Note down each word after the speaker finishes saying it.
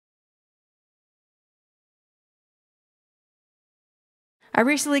I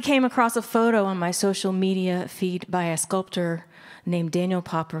recently came across a photo on my social media feed by a sculptor named Daniel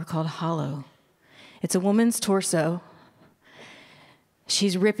Popper called Hollow. It's a woman's torso.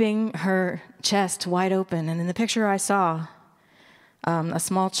 She's ripping her chest wide open, and in the picture I saw, a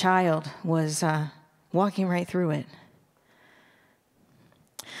small child was walking right through it.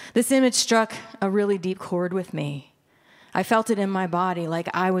 This image struck a really deep chord with me. I felt it in my body, like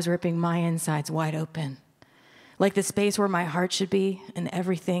I was ripping my insides wide open, like the space where my heart should be and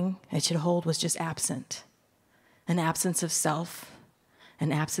everything it should hold was just absent. An absence of self,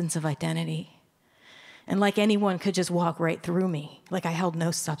 an absence of identity. And like anyone could just walk right through me, like I held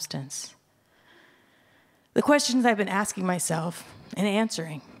no substance. The questions I've been asking myself and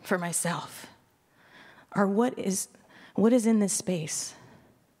answering for myself are what is in this space?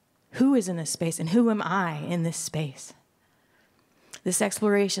 Who is in this space, and who am I in this space? This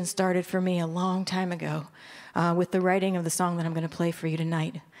exploration started for me a long time ago with the writing of the song that I'm going to play for you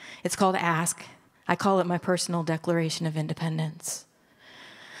tonight. It's called Ask. I call it my personal declaration of independence.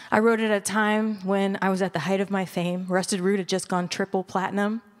 I wrote it at a time when I was at the height of my fame. Rusted Root had just gone triple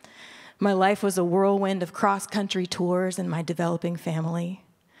platinum. My life was a whirlwind of cross-country tours and my developing family.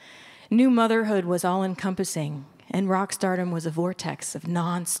 New motherhood was all-encompassing, and rock stardom was a vortex of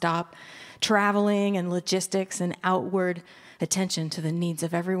non-stop traveling and logistics and outward attention to the needs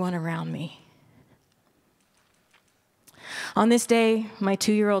of everyone around me. On this day, my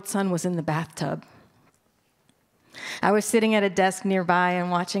 2-year-old son was in the bathtub. I was sitting at a desk nearby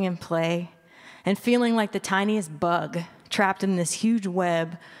and watching him play and feeling like the tiniest bug trapped in this huge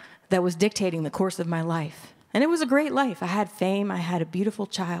web that was dictating the course of my life. And it was a great life. I had fame, I had a beautiful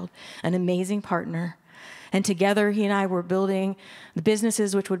child, an amazing partner, and together he and I were building the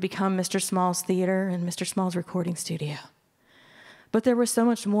businesses which would become Mr. Small's Theater and Mr. Small's recording studio. But there was so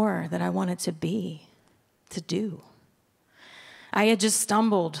much more that I wanted to be, to do. I had just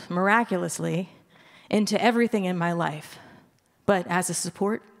stumbled miraculously into everything in my life, but as a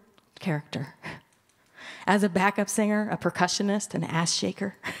support character, as a backup singer, a percussionist, an ass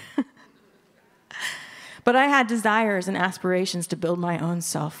shaker. But I had desires and aspirations to build my own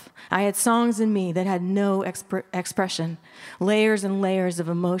self. I had songs in me that had no expression, layers and layers of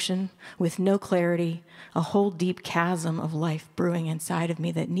emotion with no clarity, a whole deep chasm of life brewing inside of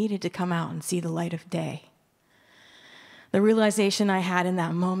me that needed to come out and see the light of day. The realization I had in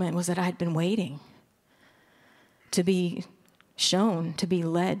that moment was that I'd been waiting to be shown, to be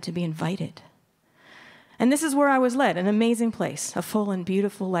led, to be invited. And this is where I was led, an amazing place, a full and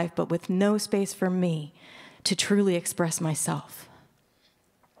beautiful life, but with no space for me to truly express myself.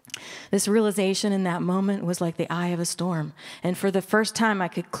 This realization in that moment was like the eye of a storm. And for the first time, I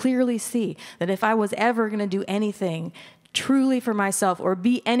could clearly see that if I was ever going to do anything truly for myself or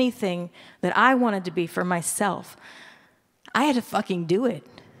be anything that I wanted to be for myself, I had to fucking do it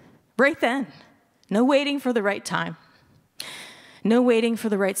right then. No waiting for the right time. No waiting for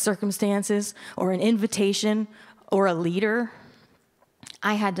the right circumstances or an invitation or a leader.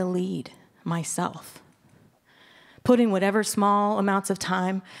 I had to lead myself, putting whatever small amounts of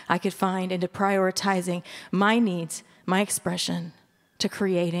time I could find into prioritizing my needs, my expression, to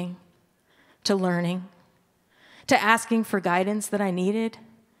creating, to learning, to asking for guidance that I needed,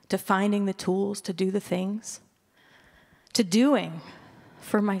 to finding the tools to do the things, to doing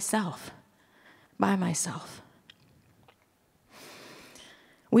for myself, by myself.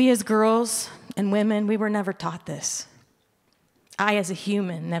 We as girls and women, we were never taught this. I as a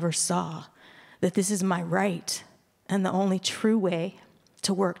human never saw that this is my right and the only true way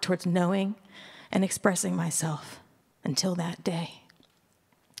to work towards knowing and expressing myself until that day.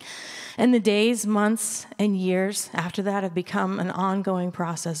 And the days, months, and years after that have become an ongoing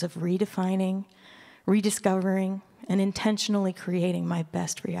process of redefining, rediscovering, and intentionally creating my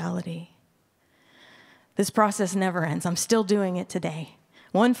best reality. This process never ends. I'm still doing it today.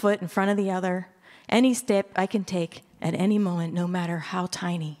 One foot in front of the other, any step I can take at any moment, no matter how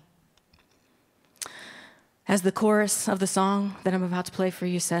tiny. As the chorus of the song that I'm about to play for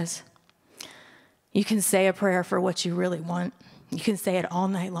you says, you can say a prayer for what you really want. You can say it all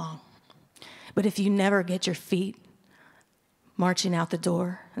night long. But if you never get your feet marching out the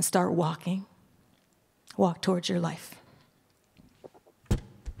door and start walking, walk towards your life.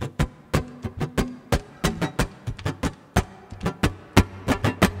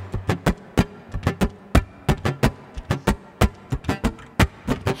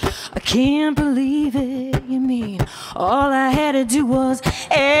 Can't believe it, you mean all I had to do was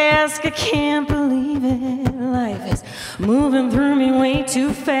ask. I can't believe it, life is moving through me way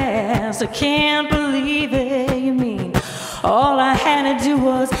too fast. I can't believe it, you mean all I had to do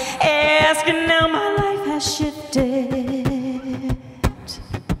was ask, and now my life has shifted.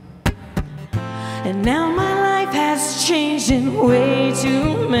 Now my life has changed in way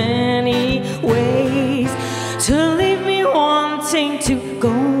too many ways to leave me wanting to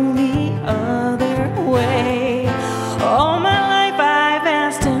go the other way. All my life I've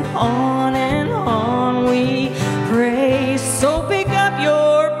asked, and on we pray. So pick up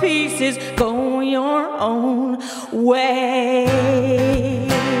your pieces, go your own way.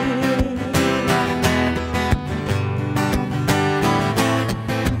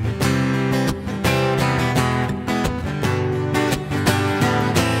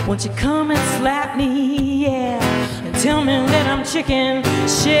 Won't you come and slap me, yeah, and tell me that I'm chicken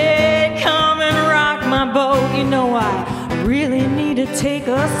shit. Come and rock my boat, you know I really need to take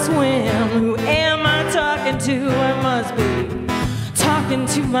a swim. Who am I talking to? I must be talking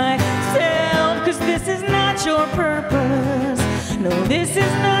to myself, 'cause this is not your purpose. No, this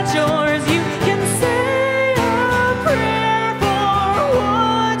is not yours. You can say a prayer for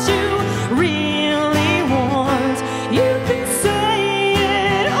what you really want. You can say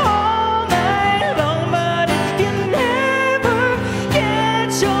it all night long, but if you never get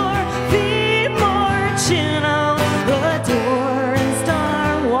your feet marching out the door and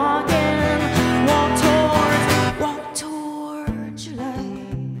start walking, walk towards your life,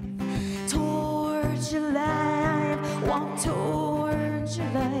 towards your life, walk towards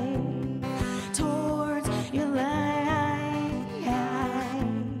your life, towards your life.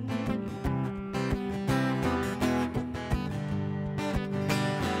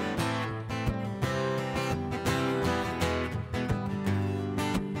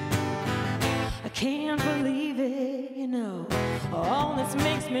 I can't believe it, you know. All this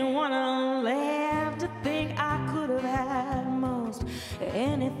makes me wanna laugh, to think I could have had most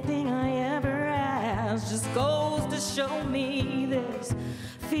anything I ever asked. Just goes to show me this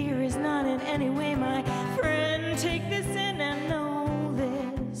fear is not in any way my friend. Take this in and know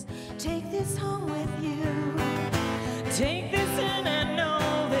this. Take this home with you. Take this in and know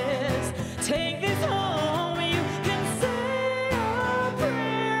this. Take this home. You can say a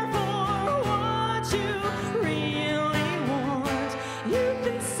prayer for what you really want. You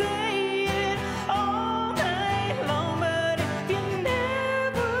can say it all night long, but if you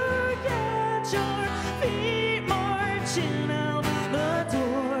never get your feet marching out the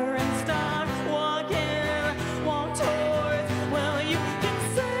door and start walking, walk towards, well, you can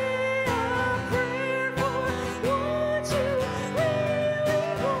say a prayer for what you really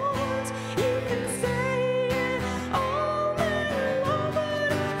want. You can say it all night long, but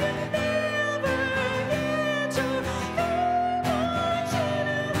if you never get your feet marching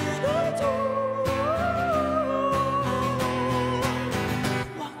out the door,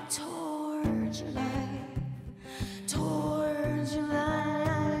 walk towards your life, towards your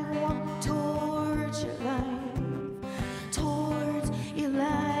life, walk towards your life, towards your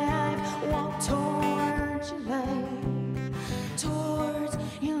life, walk towards your life, towards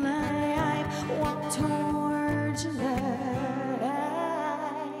your life, walk towards your life.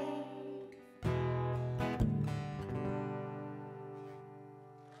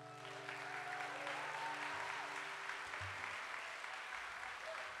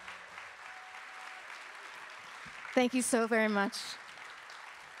 Thank you so very much.